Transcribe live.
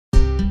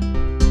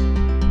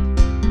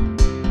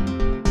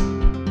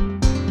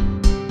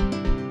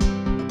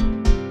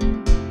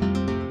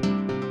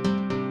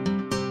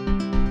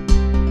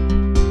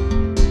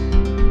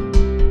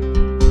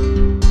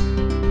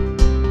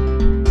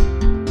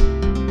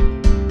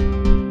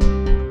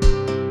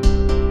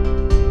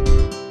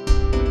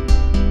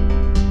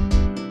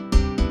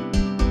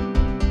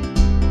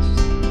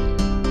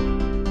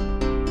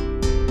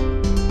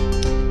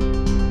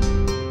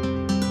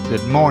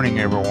morning,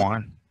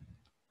 everyone.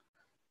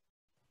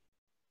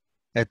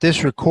 At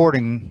this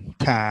recording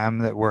time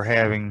that we're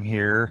having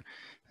here,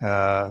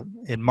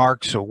 it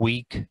marks a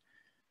week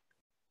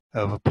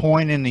of a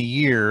point in the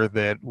year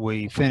that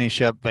we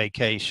finish up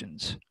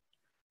vacations.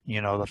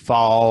 You know, the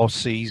fall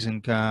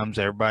season comes,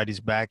 everybody's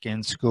back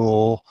in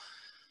school.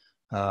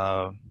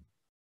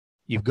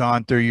 You've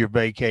gone through your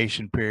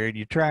vacation period.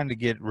 You're trying to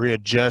get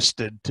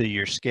readjusted to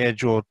your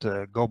schedule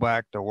to go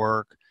back to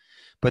work.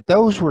 But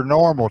those were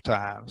normal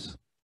times.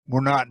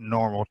 We're not in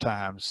normal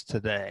times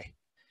today.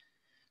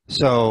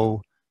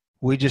 So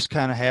we just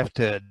kind of have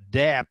to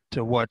adapt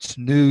to what's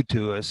new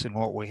to us and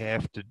what we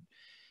have to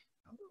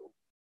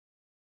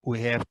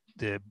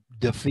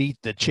defeat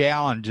the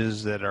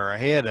challenges that are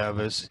ahead of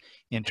us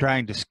in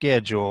trying to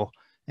schedule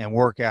and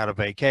work out a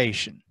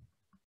vacation.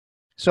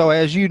 So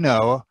as you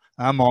know,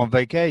 I'm on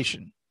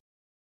vacation.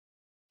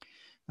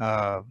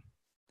 It's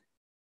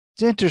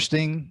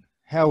interesting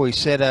how we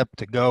set up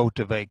to go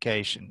to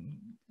vacation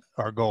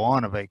or go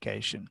on a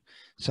vacation.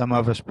 Some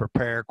of us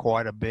prepare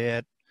quite a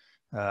bit,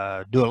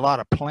 do a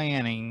lot of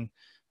planning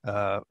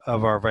of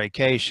our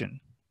vacation.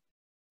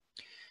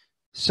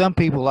 Some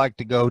people like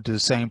to go to the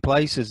same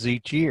places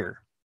each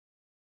year.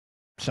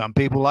 Some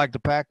people like to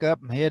pack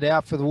up and head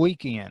out for the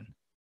weekend.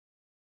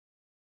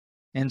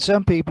 And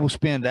some people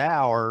spend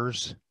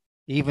hours,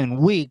 even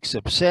weeks,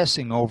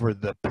 obsessing over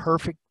the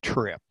perfect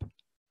trip.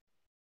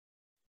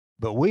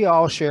 But we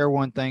all share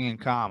one thing in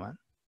common.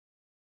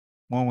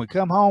 When we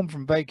come home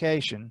from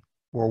vacation,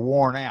 we're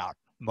worn out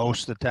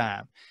most of the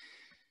time.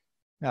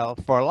 Now,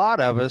 for a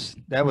lot of us,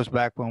 that was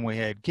back when we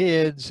had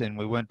kids and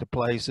we went to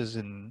places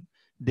and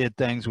did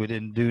things we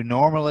didn't do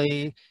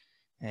normally,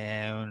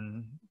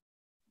 and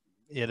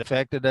it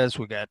affected us.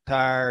 We got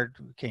tired,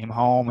 we came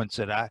home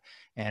and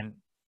and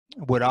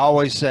would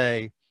always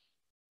say,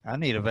 I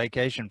need a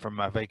vacation from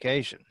my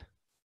vacation.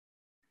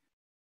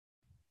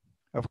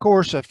 Of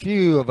course, a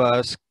few of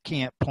us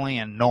can't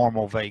plan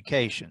normal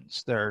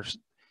vacations. There's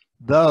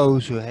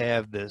those who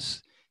have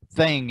this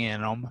thing in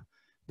them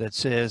that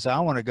says, I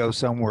want to go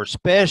somewhere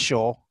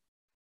special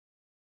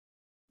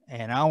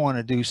and I want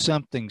to do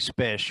something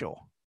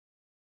special.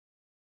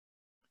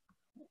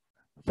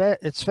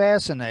 It's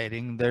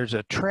fascinating. There's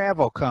a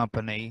travel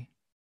company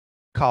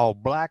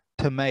called Black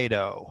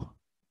Tomato.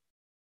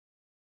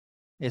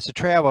 It's a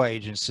travel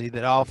agency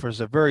that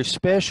offers a very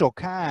special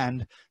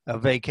kind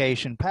of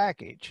vacation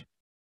package.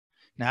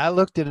 Now, I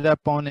looked it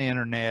up on the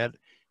internet,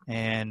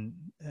 and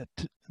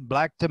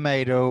Black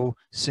Tomato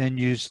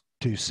sends you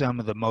to some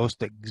of the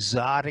most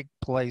exotic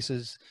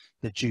places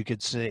that you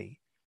could see.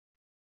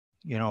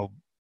 You know,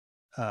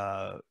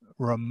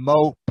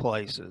 remote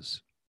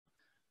places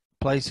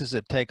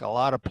that take a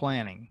lot of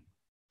planning.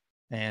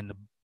 And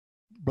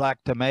Black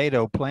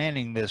Tomato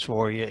planning this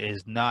for you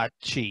is not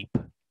cheap.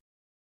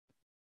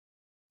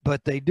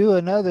 But they do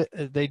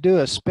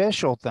a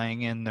special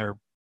thing in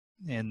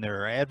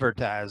their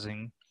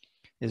advertising,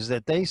 is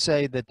that they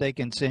say that they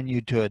can send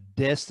you to a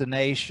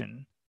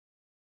destination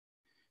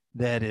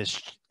that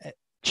is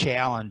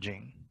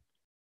challenging.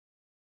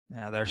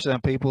 Now, there are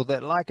some people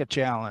that like a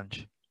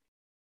challenge.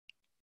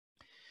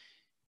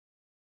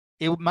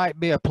 It might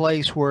be a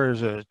place where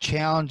there's a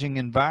challenging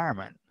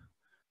environment,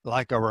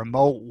 like a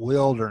remote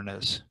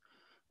wilderness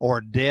or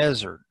a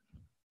desert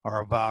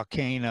or a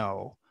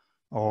volcano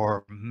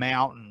or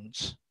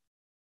mountains.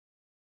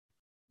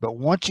 But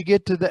once you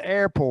get to the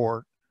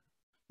airport,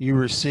 you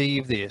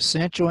receive the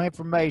essential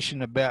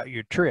information about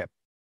your trip.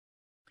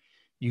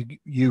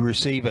 You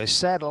receive a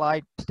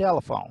satellite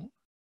telephone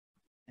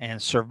and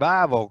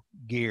survival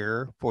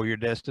gear for your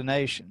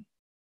destination.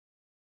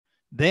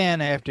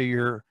 Then, after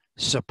your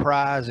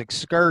surprise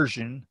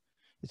excursion,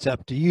 it's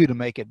up to you to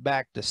make it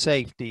back to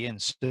safety and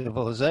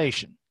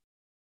civilization.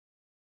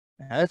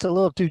 Now, that's a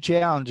little too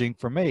challenging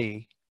for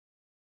me,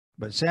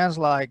 but it sounds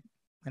like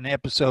an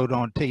episode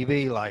on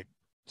TV like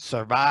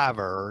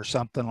Survivor or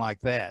something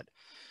like that.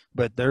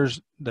 But there's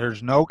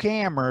no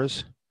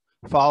cameras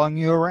following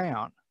you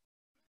around.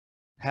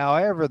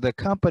 However, the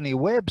company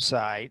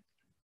website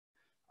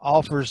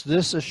offers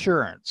this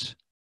assurance.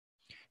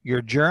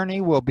 Your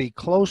journey will be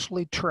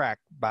closely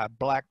tracked by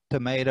Black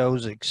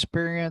Tomato's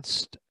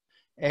experienced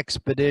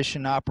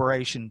expedition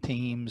operation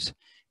teams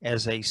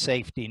as a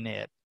safety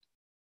net.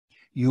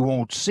 You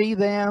won't see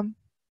them,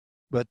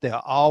 but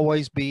they'll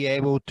always be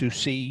able to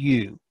see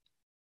you.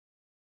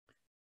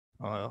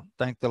 Well,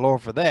 thank the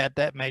Lord for that.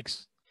 That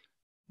makes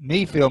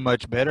me feel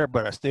much better,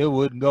 but I still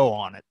wouldn't go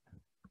on it.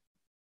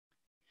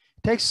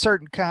 It takes a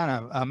certain kind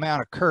of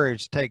amount of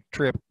courage to take a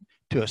trip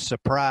to a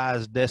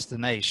surprise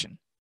destination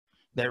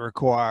that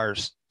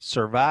requires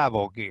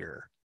survival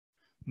gear.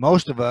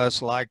 Most of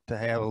us like to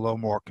have a little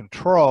more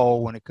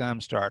control when it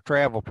comes to our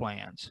travel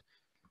plans.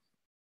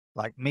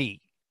 Like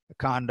me, a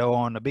condo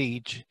on the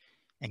beach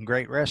and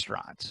great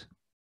restaurants.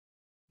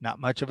 Not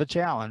much of a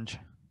challenge.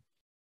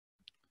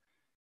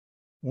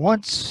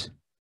 Once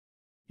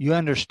you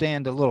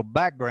understand a little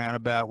background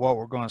about what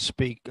we're going to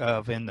speak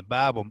of in the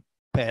Bible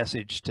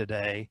passage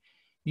today,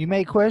 you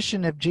may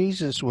question if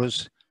Jesus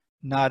was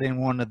not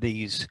in one of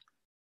these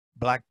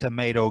black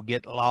tomato,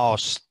 get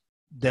lost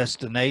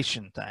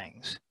destination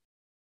things.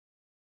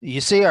 You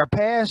see, our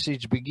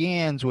passage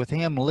begins with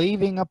him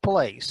leaving a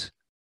place.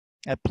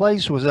 That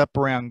place was up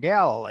around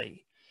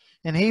Galilee.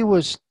 And he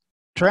was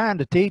trying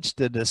to teach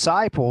the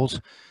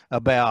disciples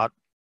about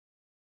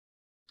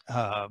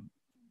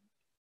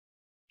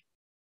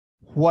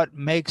what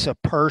makes a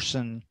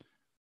person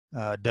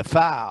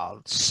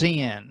defiled,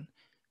 sin.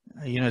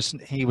 You know,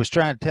 he was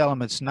trying to tell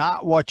them it's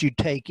not what you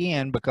take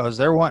in, because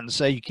they're wanting to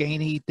say you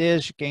can't eat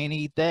this, you can't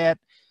eat that.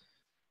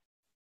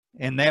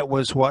 And that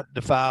was what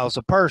defiles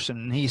a person.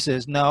 And he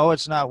says, no,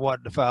 it's not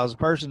what defiles a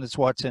person. It's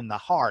what's in the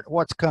heart,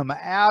 what's come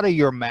out of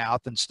your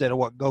mouth instead of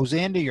what goes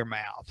into your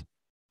mouth.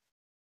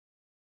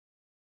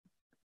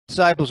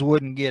 Disciples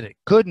wouldn't get it,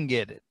 couldn't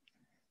get it.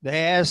 They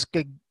asked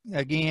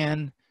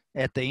again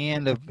at the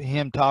end of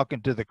him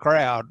talking to the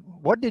crowd,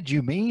 what did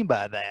you mean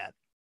by that?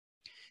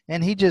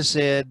 And he just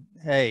said,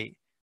 hey,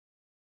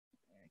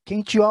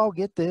 can't you all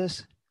get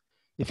this?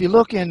 If you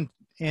look in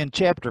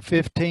chapter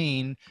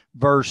 15,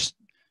 verse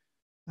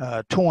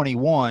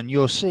 21,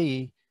 you'll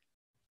see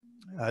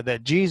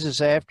that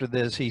Jesus, after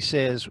this, he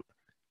says,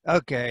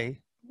 okay,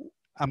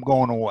 I'm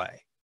going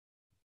away.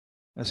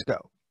 Let's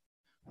go.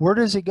 Where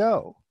does he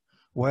go?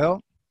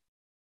 Well,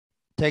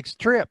 takes a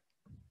trip.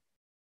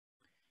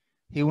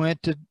 He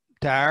went to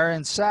Tyre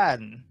and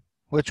Sidon,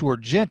 which were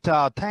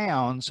Gentile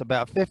towns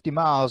about 50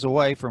 miles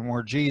away from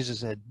where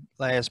Jesus had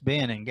last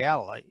been in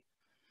Galilee.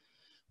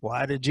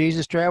 Why did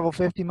Jesus travel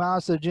 50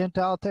 miles to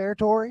Gentile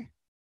territory?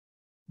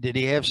 Did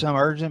he have some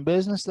urgent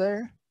business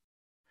there?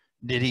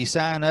 Did he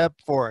sign up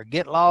for a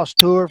get lost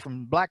tour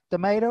from Black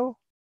Tomato?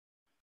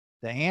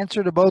 The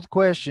answer to both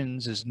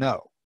questions is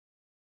no.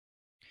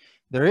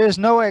 There is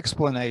no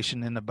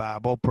explanation in the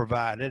Bible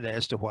provided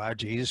as to why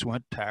Jesus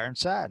went to Tyre and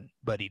Sidon,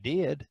 but he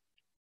did.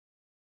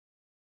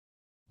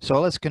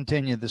 So let's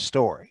continue the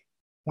story.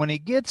 When he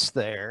gets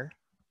there,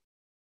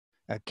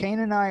 a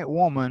Canaanite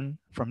woman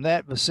from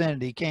that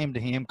vicinity came to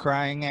him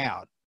crying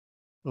out,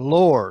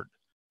 Lord,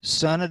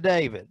 Son of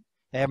David,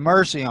 have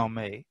mercy on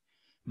me.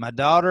 My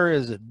daughter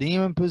is a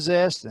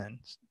demon-possessed and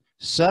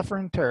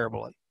suffering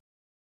terribly.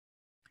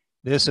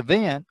 This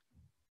event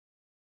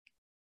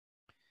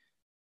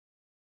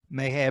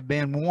may have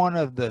been one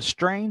of the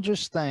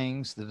strangest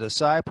things the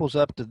disciples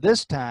up to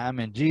this time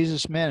in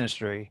Jesus'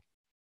 ministry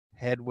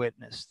had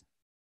witnessed.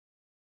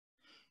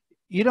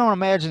 You don't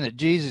imagine that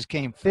Jesus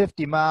came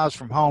 50 miles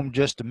from home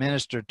just to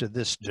minister to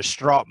this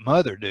distraught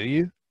mother, do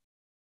you?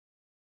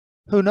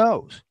 Who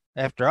knows?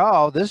 After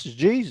all, this is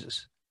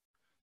Jesus.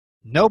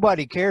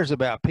 Nobody cares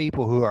about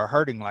people who are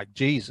hurting like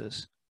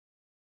Jesus.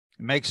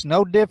 It makes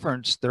no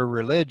difference their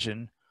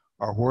religion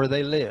or where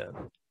they live.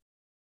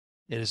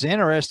 It is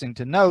interesting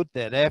to note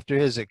that after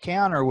his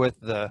encounter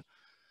with the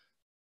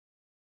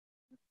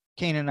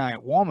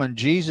Canaanite woman,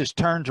 Jesus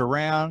turns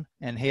around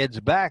and heads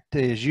back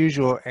to his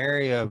usual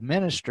area of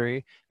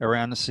ministry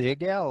around the Sea of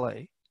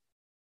Galilee.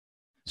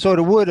 So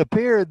it would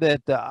appear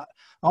that the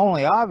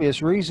only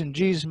obvious reason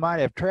Jesus might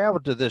have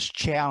traveled to this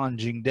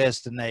challenging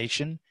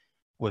destination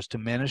was to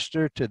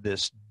minister to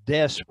this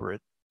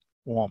desperate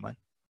woman.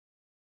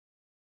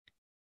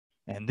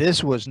 And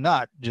this was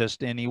not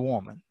just any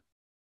woman.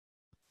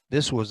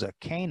 This was a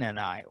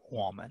Canaanite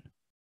woman.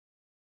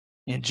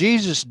 In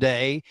Jesus'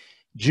 day,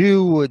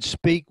 Jew wouldn't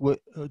speak with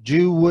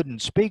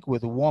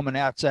a woman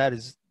outside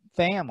his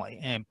family,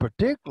 and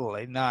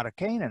particularly not a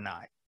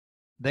Canaanite.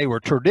 They were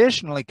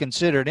traditionally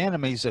considered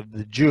enemies of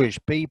the Jewish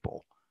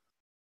people.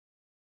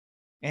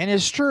 And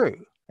it's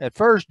true. At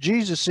first,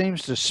 Jesus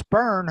seems to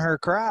spurn her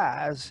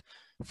cries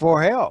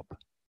for help.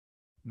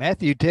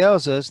 Matthew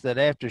tells us that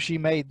after she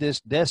made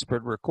this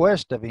desperate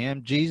request of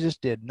him, Jesus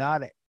did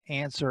not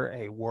answer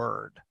a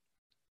word.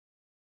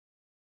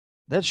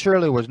 That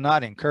surely was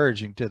not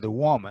encouraging to the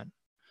woman.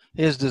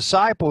 His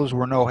disciples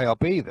were no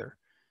help either.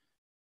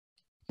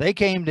 They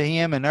came to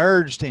him and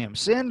urged him,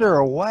 send her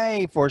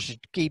away, for she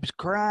keeps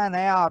crying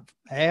out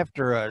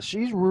after us.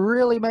 She's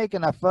really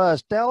making a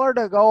fuss. Tell her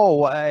to go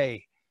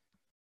away.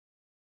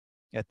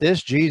 At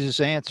this, Jesus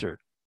answered,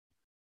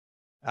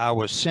 I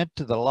was sent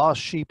to the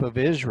lost sheep of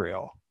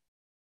Israel.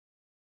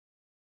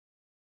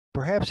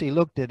 Perhaps he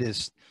looked at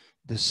his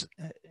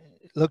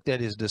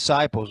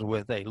disciples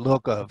with a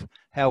look of,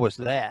 how was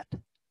that?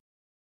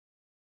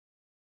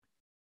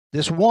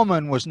 This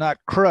woman was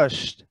not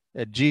crushed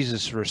at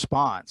Jesus'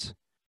 response.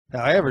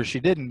 However, she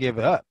didn't give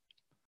up.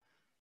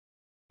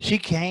 She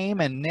came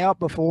and knelt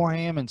before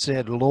him and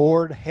said,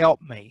 Lord,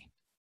 help me.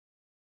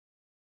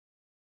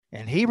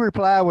 And he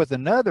replied with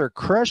another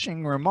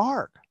crushing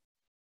remark.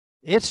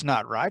 It's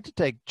not right to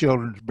take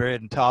children's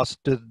bread and toss it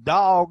to the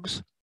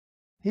dogs.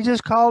 He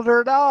just called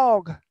her a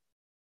dog.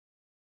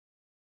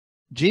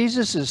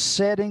 Jesus is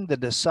setting the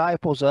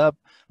disciples up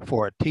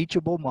for a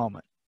teachable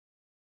moment,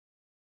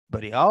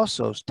 but he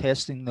also is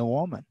testing the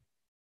woman.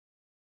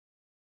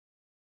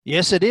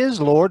 Yes, it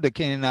is, Lord, the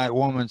Canaanite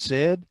woman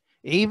said.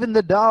 Even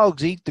the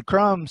dogs eat the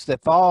crumbs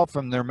that fall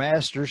from their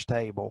master's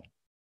table.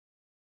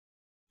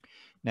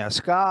 Now,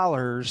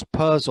 scholars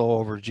puzzle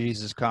over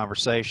Jesus'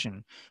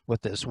 conversation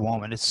with this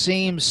woman. It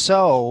seems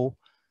so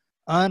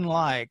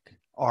unlike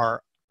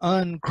or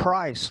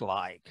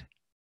unchrist-like.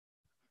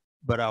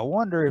 But I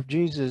wonder if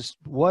Jesus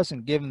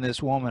wasn't giving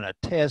this woman a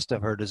test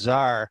of her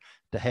desire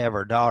to have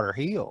her daughter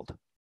healed.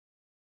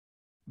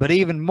 But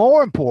even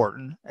more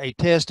important, a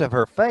test of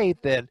her faith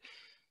that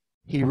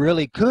he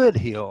really could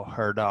heal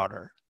her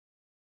daughter.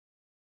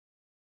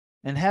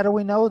 And how do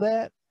we know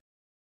that?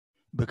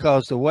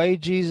 Because the way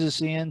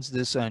Jesus ends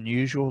this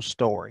unusual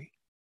story,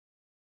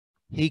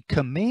 he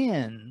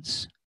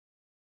commends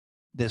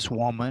this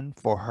woman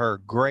for her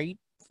great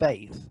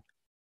faith.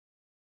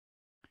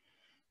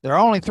 There are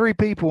only 3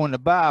 people in the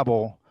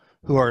Bible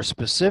who are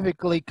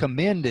specifically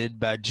commended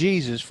by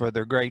Jesus for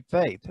their great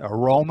faith. A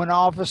Roman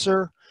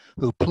officer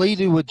who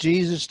pleaded with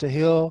Jesus to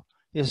heal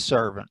his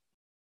servant.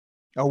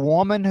 A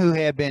woman who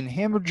had been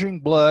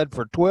hemorrhaging blood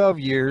for 12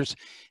 years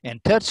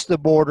and touched the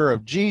border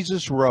of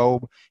Jesus'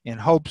 robe in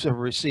hopes of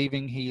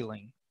receiving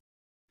healing.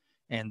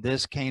 And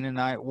this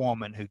Canaanite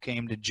woman who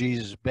came to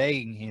Jesus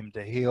begging him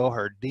to heal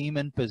her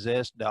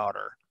demon-possessed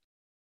daughter.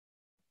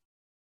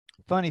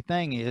 Funny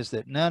thing is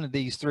that none of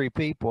these 3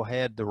 people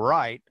had the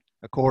right,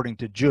 according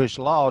to Jewish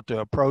law, to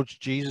approach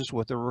Jesus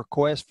with a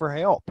request for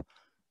help.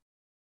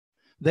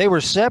 They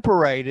were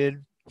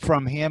separated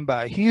from him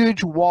by a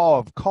huge wall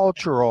of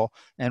cultural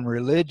and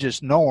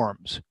religious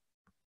norms.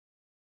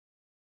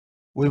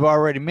 We've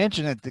already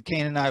mentioned that the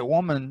Canaanite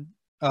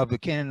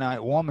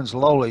woman's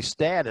lowly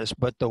status,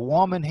 but the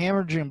woman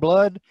hemorrhaging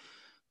blood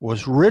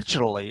was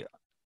ritually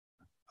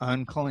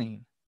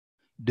unclean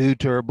due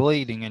to her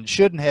bleeding and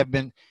shouldn't have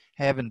been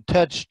having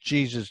touched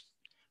Jesus'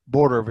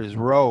 border of his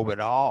robe at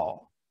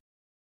all.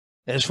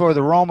 As for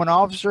the Roman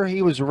officer,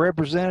 he was a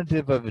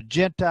representative of a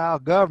Gentile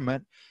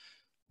government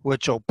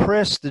which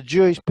oppressed the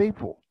Jewish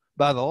people.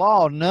 By the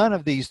law, none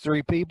of these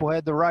 3 people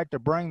had the right to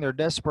bring their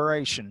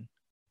desperation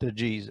to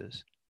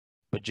Jesus.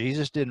 But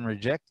Jesus didn't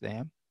reject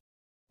them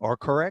or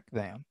correct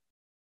them.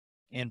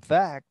 In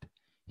fact,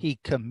 he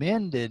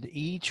commended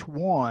each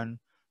one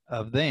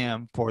of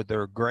them for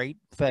their great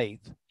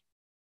faith.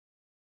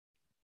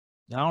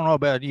 I don't know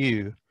about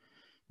you,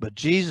 but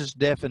Jesus'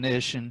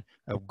 definition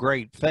of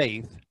great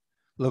faith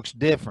looks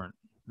different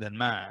than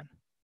mine.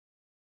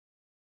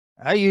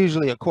 I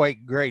usually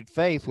equate great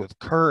faith with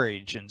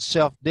courage and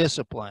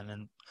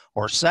self-discipline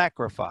or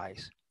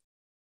sacrifice.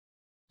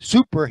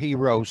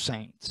 Superhero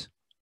saints,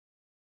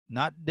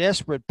 not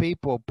desperate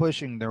people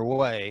pushing their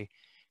way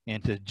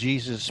into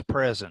Jesus'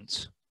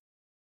 presence.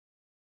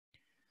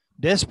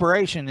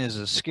 Desperation is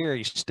a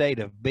scary state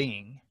of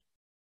being.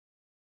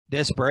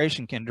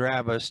 Desperation can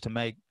drive us to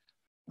make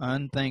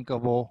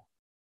unthinkable,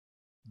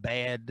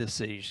 bad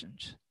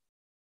decisions.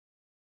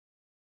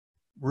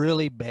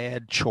 Really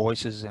bad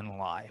choices in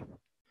life.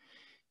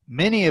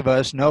 Many of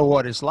us know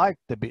what it's like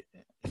to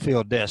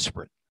feel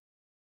desperate.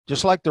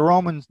 Just like the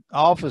Roman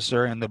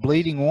officer and the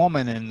bleeding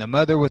woman and the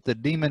mother with the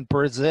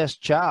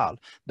demon-possessed child,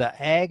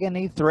 the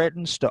agony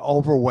threatens to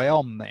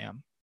overwhelm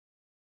them,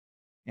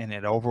 and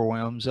it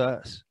overwhelms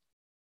us.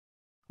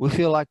 We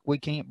feel like we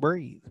can't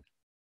breathe.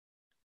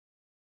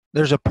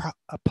 There's a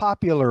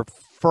popular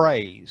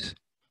phrase,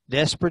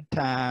 desperate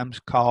times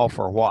call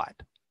for what?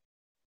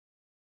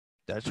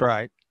 That's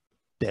right,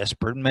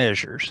 desperate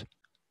measures.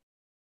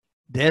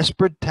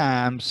 Desperate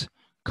times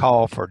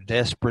call for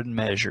desperate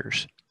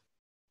measures.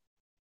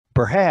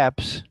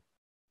 Perhaps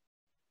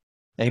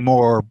a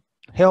more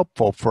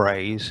helpful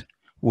phrase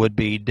would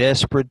be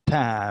desperate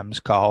times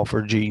call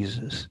for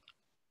Jesus.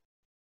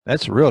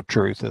 That's the real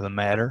truth of the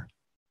matter.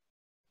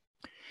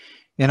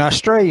 In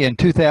Australia in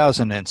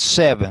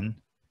 2007,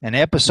 an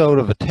episode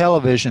of a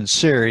television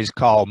series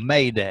called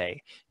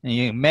Mayday, and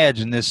you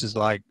imagine this is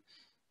like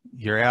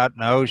you're out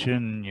in the ocean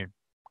and you're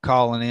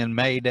calling in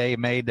Mayday,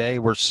 Mayday,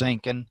 we're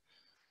sinking.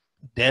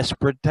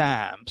 Desperate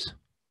times.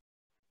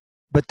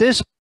 But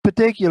this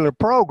particular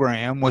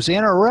program was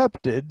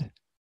interrupted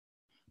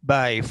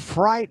by a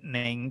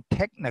frightening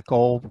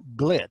technical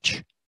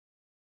glitch.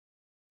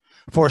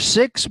 For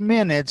 6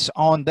 minutes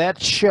on that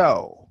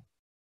show,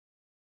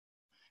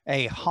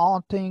 a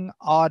haunting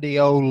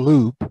audio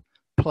loop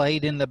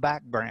played in the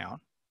background.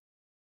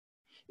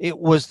 It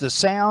was the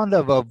sound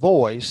of a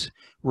voice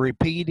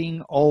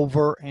repeating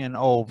over and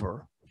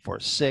over for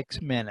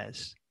 6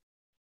 minutes.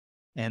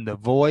 And the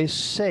voice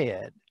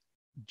said,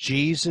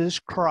 Jesus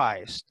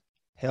Christ,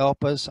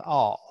 help us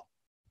all,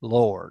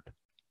 Lord.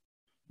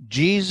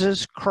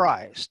 Jesus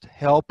Christ,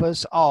 help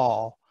us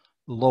all,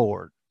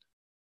 Lord.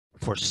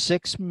 For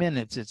 6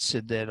 minutes it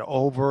said that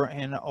over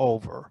and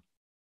over.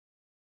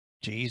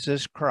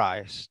 Jesus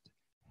Christ,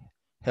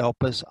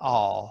 help us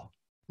all,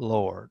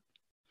 Lord.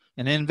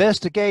 An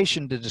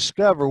investigation to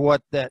discover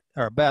what that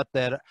or about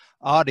that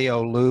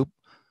audio loop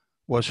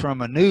was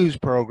from a news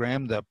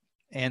program,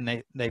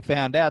 and they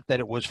found out that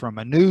it was from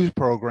a news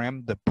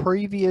program the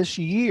previous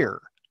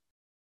year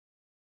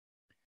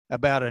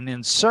about an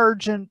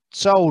insurgent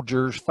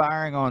soldiers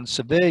firing on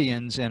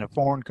civilians in a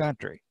foreign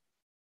country.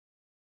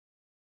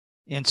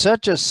 In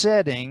such a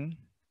setting,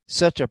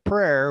 such a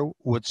prayer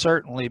would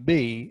certainly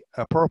be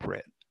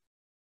appropriate.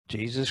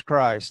 Jesus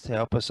Christ,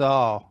 help us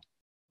all,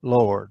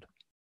 Lord.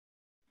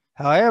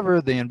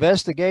 However, the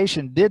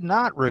investigation did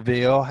not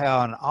reveal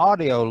how an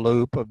audio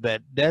loop of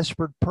that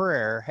desperate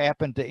prayer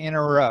happened to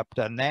interrupt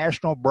a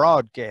national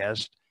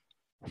broadcast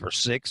for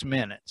 6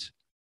 minutes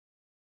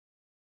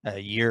a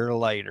year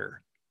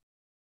later.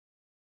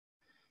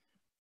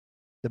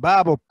 The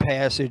Bible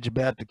passage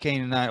about the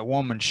Canaanite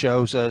woman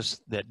shows us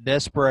that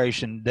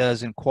desperation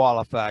doesn't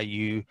qualify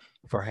you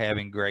for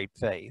having great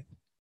faith.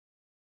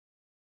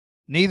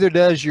 Neither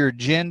does your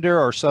gender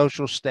or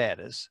social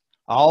status.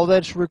 All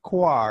that's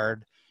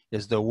required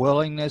is the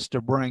willingness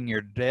to bring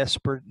your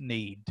desperate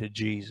need to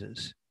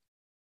Jesus.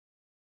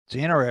 It's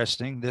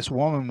interesting, this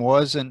woman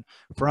wasn't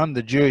from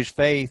the Jewish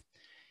faith,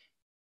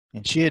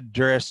 and she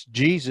addressed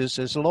Jesus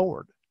as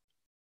Lord.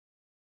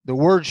 The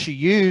word she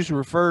used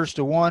refers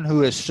to one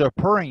who is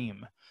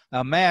supreme,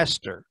 a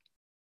master.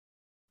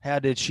 How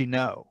did she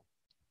know?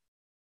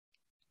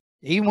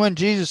 Even when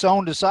Jesus'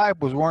 own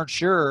disciples weren't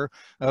sure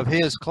of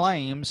his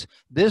claims,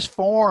 this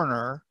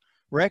foreigner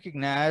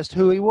recognized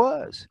who he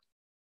was.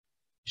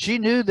 She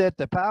knew that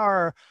the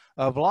power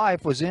of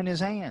life was in his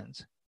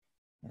hands,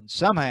 and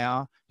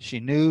somehow she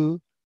knew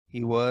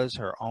he was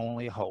her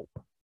only hope.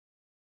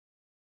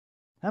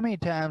 How many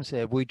times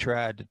have we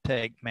tried to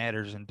take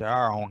matters into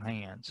our own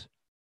hands,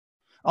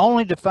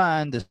 only to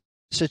find the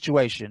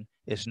situation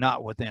is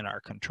not within our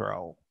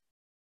control?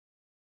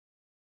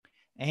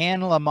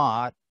 Anne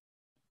Lamott,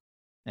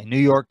 a New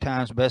York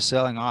Times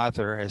best-selling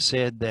author, has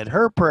said that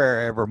her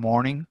prayer every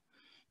morning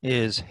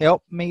is,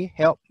 "Help me,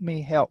 help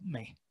me, help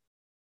me."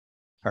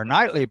 Her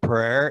nightly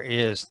prayer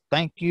is,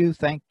 "Thank you,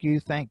 thank you,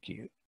 thank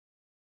you."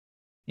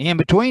 In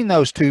between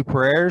those two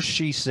prayers,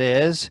 she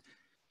says,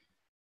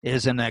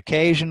 is an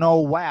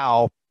occasional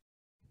wow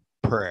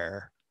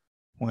prayer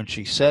when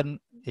she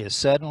is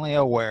suddenly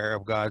aware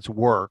of God's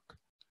work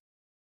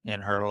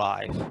in her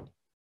life,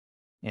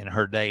 in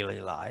her daily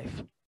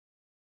life.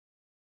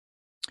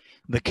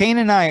 The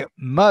Canaanite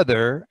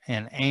mother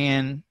and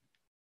Anne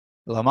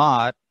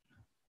Lamott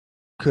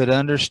could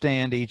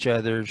understand each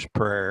other's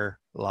prayer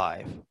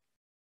life.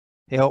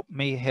 Help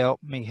me,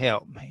 help me,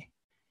 help me.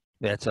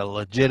 That's a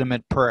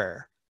legitimate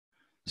prayer.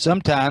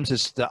 Sometimes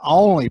it's the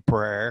only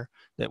prayer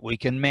that we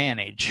can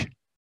manage.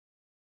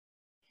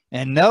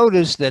 And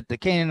notice that the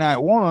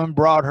Canaanite woman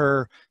brought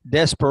her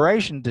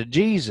desperation to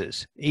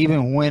Jesus,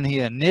 even when he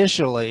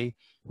initially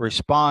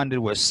responded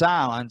with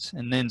silence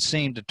and then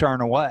seemed to turn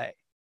away.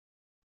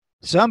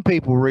 Some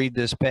people read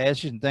this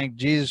passage and think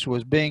Jesus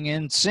was being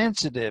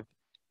insensitive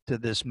to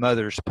this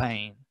mother's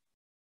pain.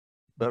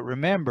 But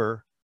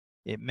remember,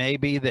 it may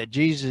be that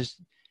Jesus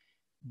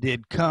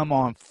did come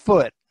on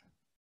foot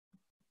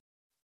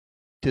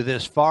to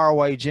this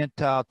faraway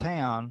Gentile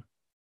town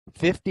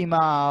 50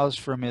 miles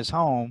from his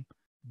home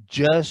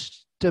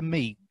just to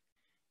meet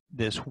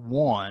this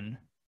one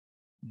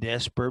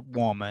desperate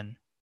woman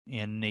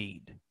in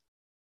need.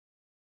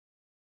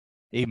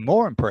 Even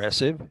more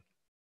impressive,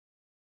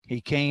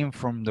 he came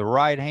from the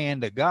right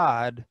hand of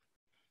God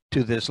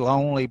to this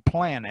lonely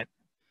planet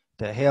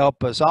to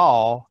help us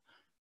all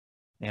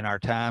in our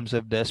times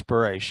of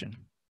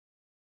desperation.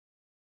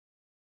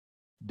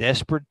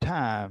 Desperate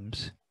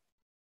times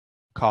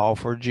call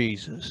for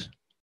Jesus.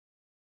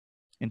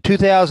 In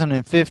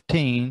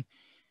 2015,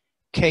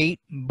 Kate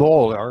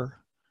Bowler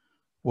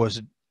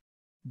was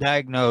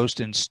diagnosed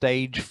in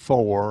stage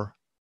 4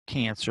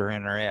 cancer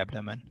in her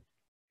abdomen.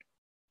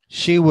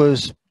 She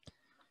was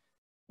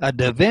a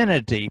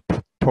divinity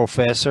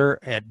professor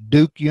at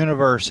Duke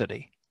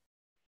University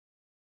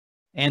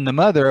and the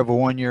mother of a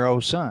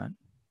 1-year-old son.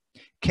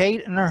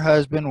 Kate and her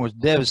husband was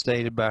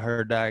devastated by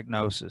her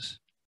diagnosis.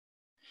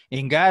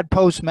 In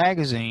Guidepost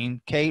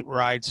magazine, Kate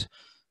writes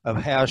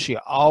of how she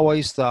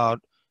always thought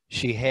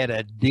she had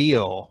a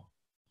deal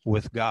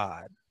with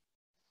God,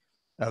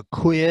 a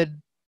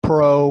quid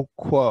pro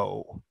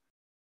quo,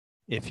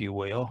 if you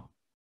will.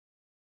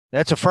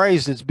 That's a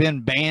phrase that's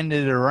been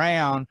bandied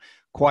around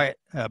quite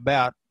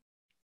about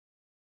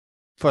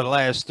for the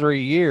last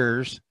 3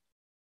 years.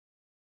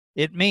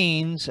 It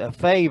means a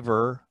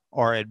favor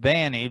or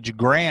advantage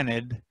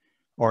granted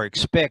or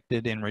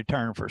expected in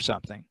return for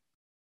something.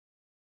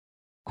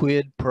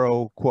 Quid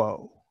pro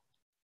quo.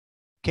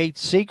 Kate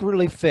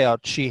secretly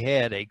felt she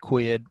had a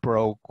quid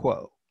pro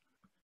quo,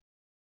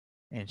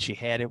 and she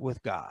had it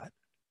with God.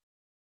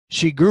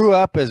 She grew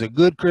up as a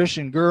good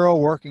Christian girl,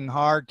 working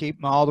hard,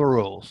 keeping all the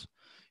rules.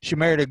 She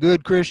married a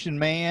good Christian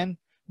man,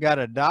 got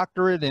a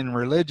doctorate in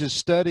religious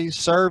studies,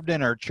 served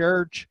in her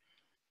church,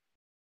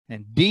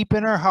 and deep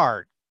in her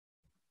heart,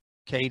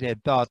 Kate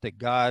had thought that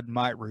God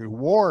might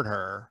reward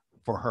her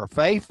for her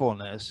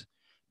faithfulness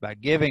by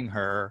giving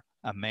her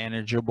a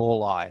manageable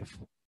life.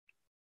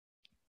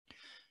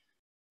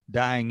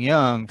 Dying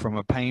young from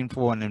a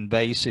painful and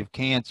invasive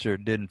cancer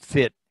didn't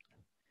fit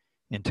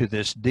into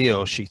this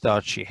deal she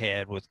thought she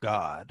had with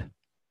God.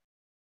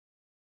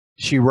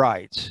 She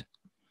writes,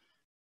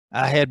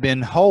 I had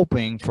been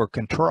hoping for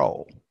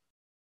control.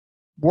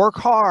 Work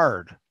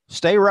hard,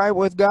 stay right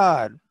with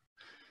God,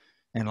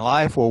 and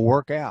life will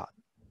work out.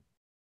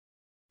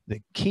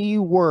 The key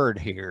word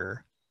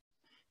here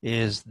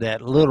is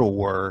that little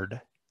word,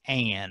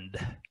 and.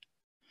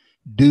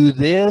 Do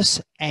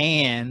this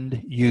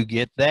and you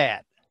get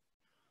that.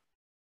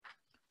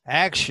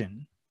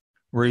 Action,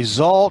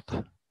 result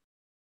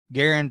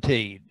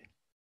guaranteed.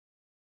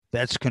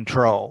 That's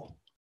control.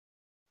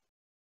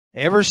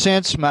 Ever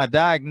since my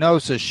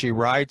diagnosis, she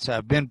writes,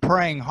 I've been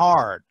praying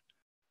hard,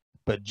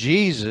 but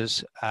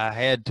Jesus, I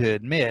had to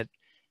admit,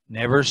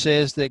 never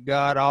says that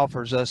God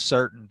offers us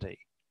certainty.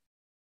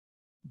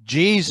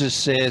 Jesus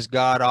says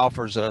God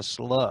offers us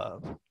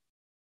love.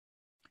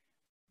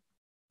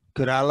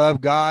 Could I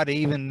love God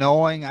even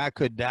knowing I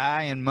could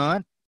die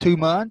in 2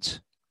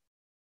 months?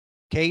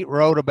 Kate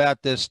wrote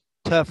about this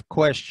tough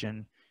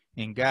question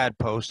in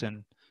Guidepost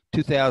in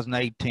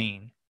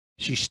 2018.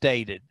 She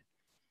stated,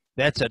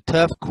 that's a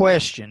tough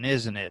question,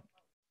 isn't it?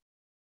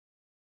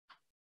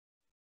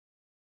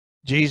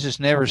 Jesus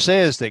never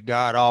says that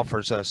God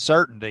offers us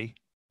certainty.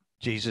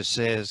 Jesus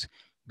says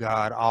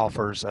God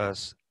offers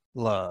us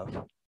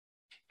love.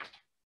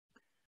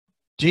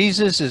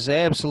 Jesus is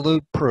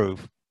absolute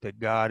proof that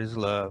God is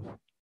love.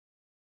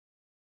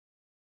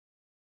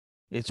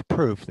 It's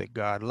proof that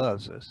God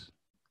loves us.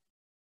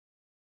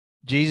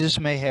 Jesus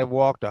may have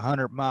walked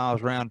 100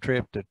 miles round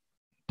trip to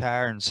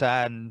Tyre and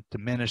Sidon to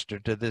minister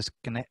to this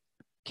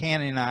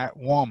Canaanite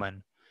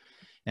woman,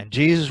 and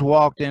Jesus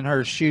walked in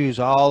her shoes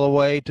all the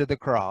way to the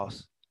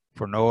cross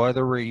for no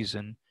other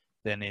reason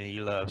than that he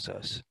loves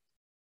us.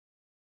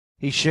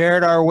 He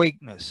shared our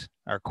weakness,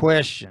 our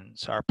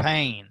questions, our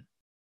pain.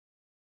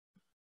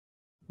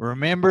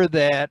 Remember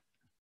that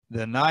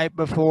the night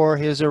before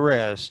his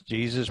arrest,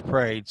 Jesus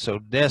prayed so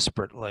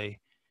desperately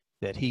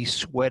that he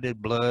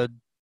sweated blood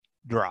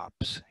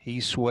drops.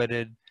 He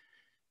sweated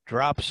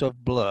drops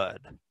of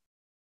blood.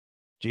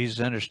 Jesus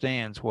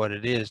understands what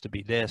it is to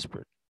be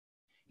desperate.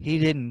 He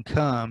didn't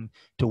come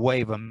to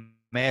wave a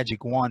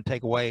magic wand,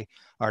 take away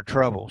our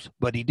troubles,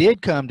 but he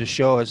did come to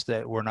show us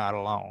that we're not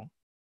alone.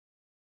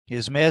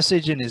 His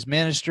message and his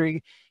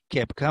ministry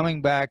kept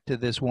coming back to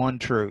this one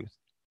truth.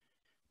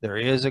 There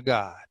is a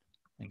God,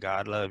 and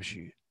God loves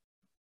you.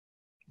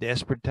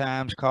 Desperate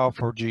times call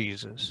for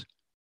Jesus.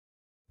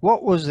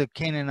 What was the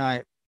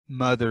Canaanite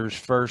mother's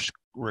first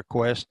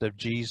request of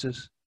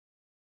Jesus?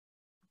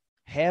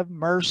 Have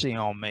mercy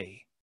on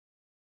me.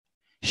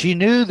 She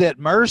knew that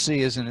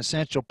mercy is an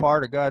essential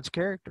part of God's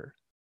character.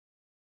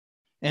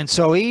 And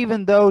so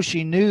even though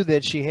she knew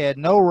that she had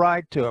no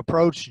right to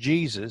approach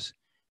Jesus,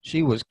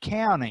 she was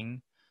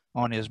counting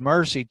on his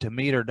mercy to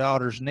meet her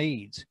daughter's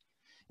needs.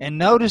 And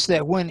notice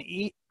that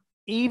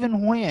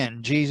even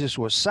when Jesus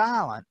was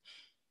silent,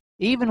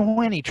 even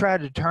when he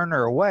tried to turn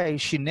her away,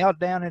 she knelt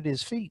down at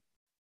his feet.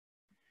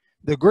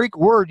 The Greek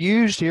word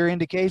used here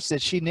indicates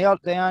that she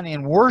knelt down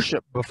in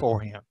worship before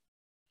him.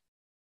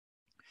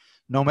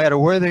 No matter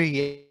whether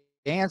he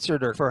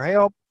answered her for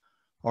help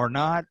or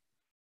not,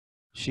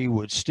 she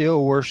would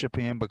still worship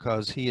him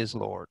because he is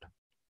Lord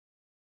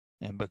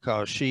and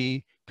because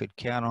she could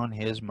count on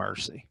his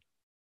mercy.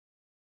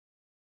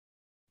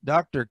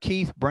 Dr.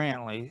 Keith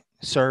Brantley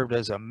served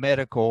as a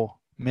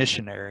medical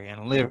missionary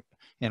and lived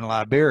in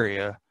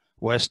Liberia,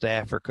 West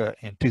Africa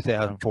in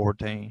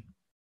 2014.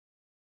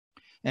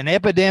 An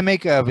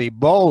epidemic of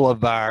Ebola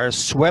virus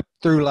swept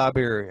through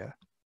Liberia.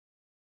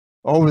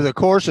 Over the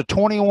course of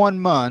 21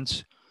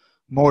 months,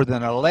 more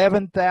than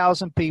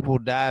 11,000 people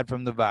died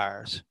from the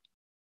virus.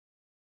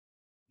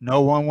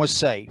 No one was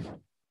safe.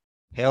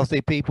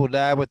 Healthy people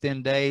died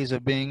within days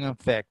of being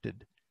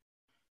infected.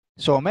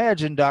 So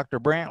imagine Dr.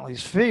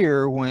 Brantley's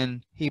fear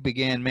when he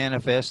began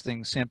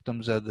manifesting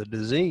symptoms of the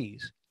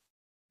disease.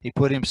 He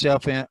put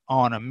himself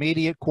on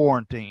immediate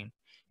quarantine.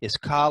 His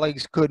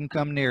colleagues couldn't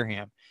come near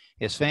him.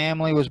 His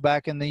family was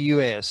back in the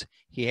U.S.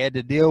 He had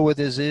to deal with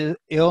his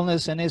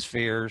illness and his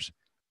fears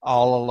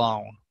all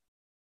alone.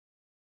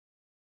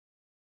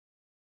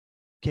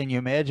 Can you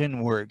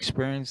imagine we're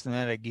experiencing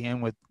that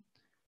again with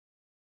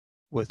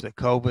the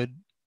COVID?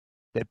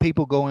 That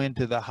people go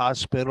into the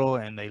hospital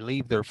and they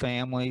leave their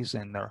families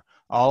and they're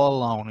all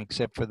alone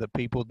except for the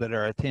people that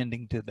are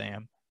attending to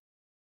them.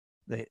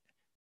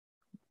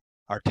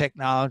 Our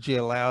technology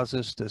allows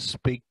us to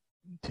speak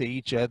to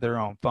each other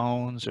on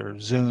phones or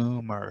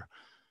Zoom or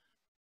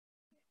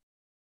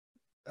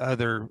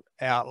other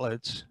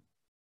outlets,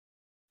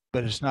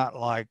 but it's not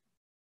like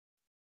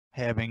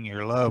having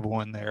your loved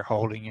one there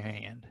holding your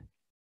hand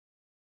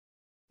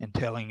and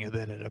telling you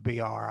that it'll be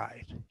all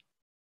right.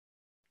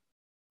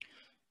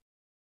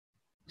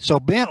 So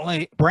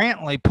Brantley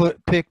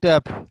picked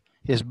up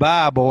his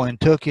Bible and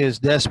took his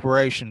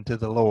desperation to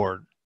the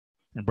Lord.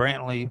 And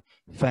Brantley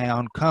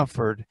found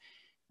comfort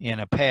in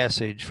a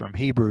passage from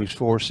Hebrews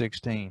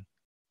 4:16.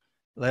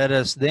 Let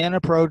us then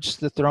approach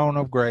the throne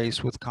of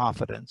grace with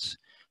confidence,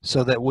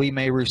 so that we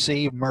may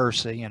receive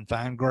mercy and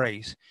find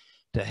grace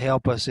to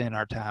help us in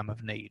our time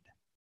of need.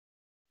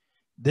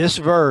 This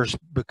verse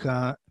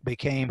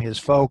became his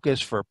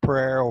focus for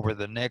prayer over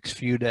the next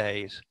few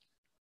days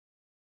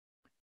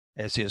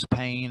as his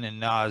pain and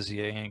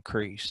nausea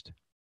increased.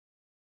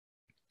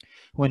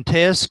 When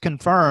tests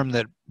confirmed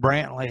that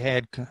Brantley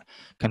had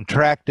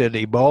contracted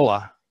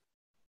Ebola,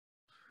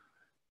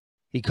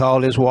 he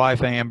called his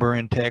wife Amber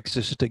in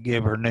Texas to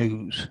give her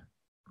news.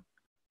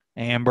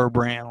 Amber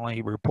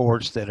Brantley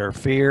reports that her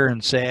fear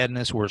and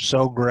sadness were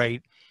so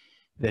great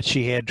that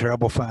she had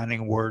trouble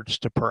finding words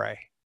to pray.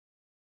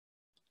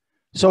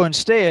 So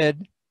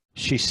instead,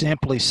 she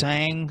simply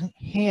sang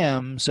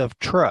hymns of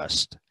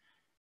trust,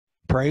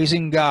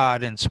 praising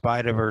God in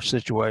spite of her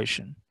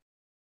situation.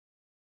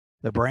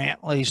 The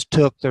Brantleys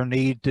took their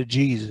need to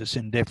Jesus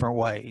in different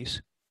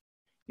ways,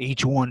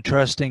 each one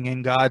trusting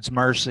in God's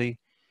mercy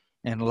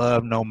and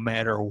love no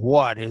matter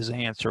what his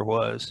answer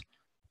was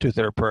to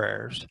their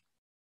prayers.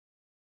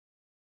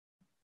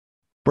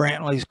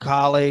 Brantley's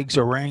colleagues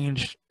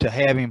arranged to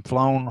have him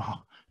flown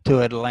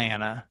to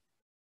Atlanta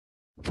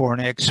for an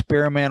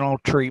experimental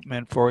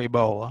treatment for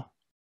Ebola.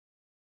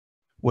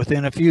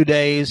 Within a few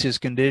days, his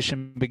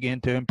condition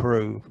began to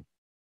improve,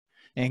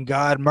 and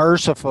God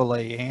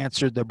mercifully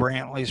answered the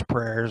Brantleys'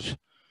 prayers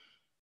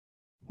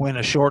when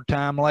a short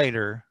time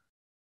later,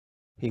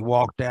 he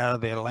walked out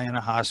of the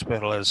Atlanta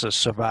hospital as a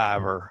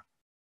survivor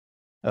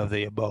of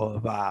the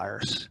Ebola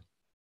virus.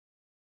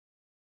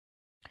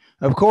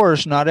 Of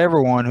course, not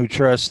everyone who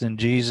trusts in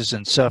Jesus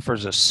and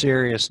suffers a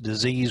serious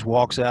disease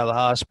walks out of the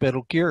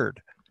hospital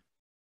cured.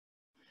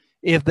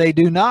 If they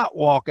do not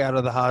walk out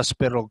of the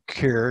hospital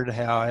cured,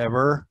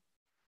 however,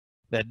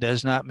 that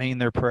does not mean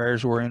their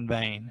prayers were in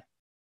vain.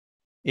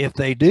 If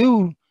they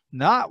do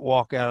not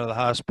walk out of the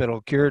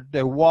hospital cured,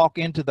 they walk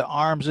into the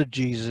arms of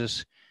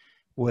Jesus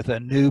with a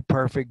new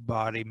perfect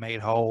body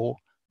made whole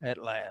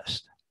at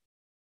last.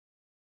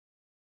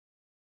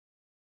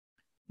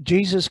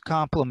 Jesus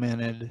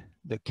complimented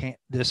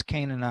this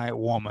Canaanite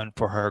woman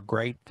for her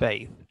great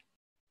faith.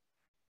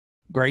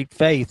 Great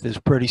faith is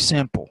pretty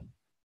simple,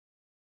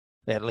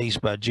 at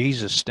least by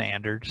Jesus'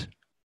 standards.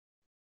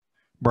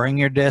 Bring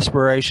your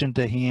desperation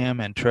to him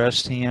and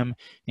trust him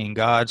in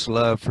God's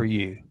love for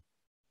you.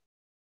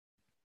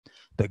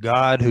 The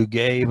God who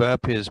gave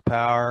up his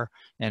power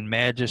and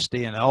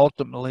majesty and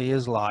ultimately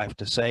his life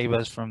to save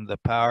us from the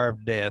power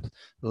of death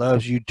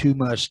loves you too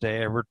much to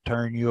ever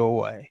turn you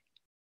away.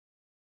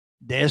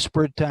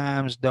 Desperate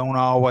times don't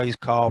always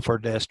call for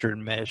desperate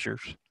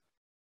measures,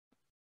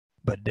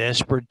 but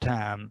desperate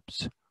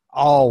times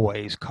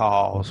always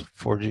calls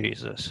for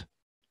Jesus.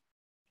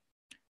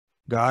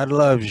 God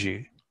loves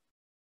you.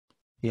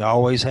 He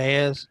always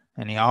has,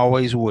 and he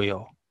always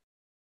will.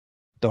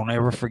 Don't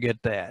ever forget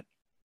that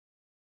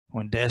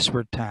when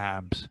desperate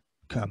times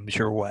comes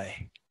your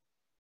way.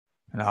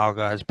 And all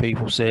God's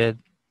people said,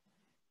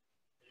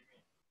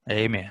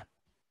 amen.